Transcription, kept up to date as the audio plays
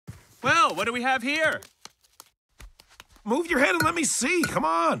Well, what do we have here? Move your head and let me see. Come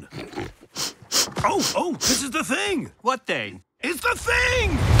on. Oh, this is the thing. What thing? It's the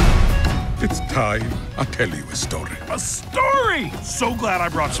thing! It's time I tell you a story. A story! So glad I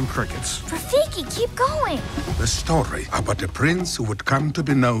brought some crickets. Rafiki, keep going. The story about a prince who would come to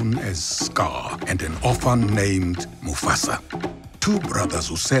be known as Scar and an orphan named Mufasa. Two brothers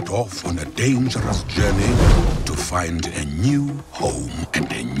who set off on a dangerous journey to find a new home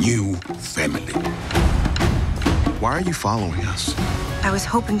and a new family. Why are you following us? I was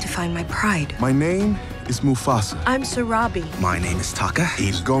hoping to find my pride. My name is Mufasa. I'm Sarabi. My name is Taka.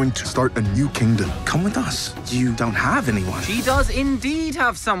 He's going to start a new kingdom. Come with us. You don't have anyone. She does indeed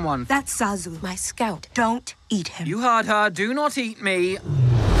have someone. That's Zazu, my scout. Don't eat him. You heard her. Do not eat me.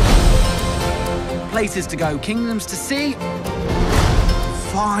 Places to go, kingdoms to see.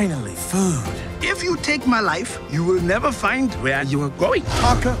 Finally, food. If you take my life, you will never find where you are going.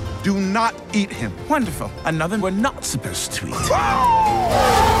 Taka, do not eat him. Wonderful. Another we're not supposed to eat.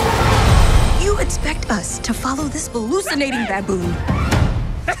 You expect us to follow this hallucinating baboon?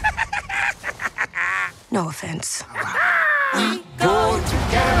 No offense. We go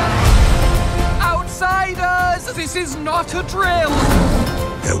together. Outsiders! This is not a drill.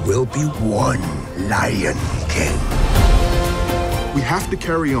 There will be one Lion King. We have to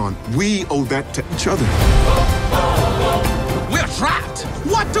carry on. We owe that to each other. We're trapped.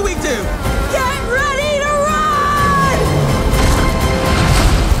 What do we do? Get ready to run!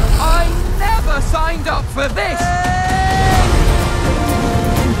 I never signed up for this.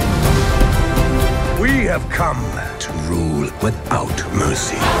 We have come To rule without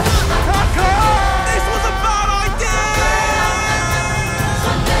mercy. This was a bad idea!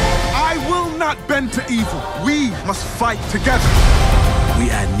 I will not bend to evil. We must fight together. We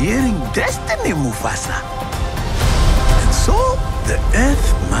are nearing destiny, Mufasa. And so, the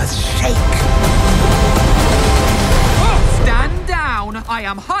earth must shake. Stand down. I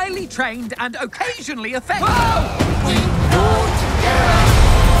am highly trained and occasionally effective.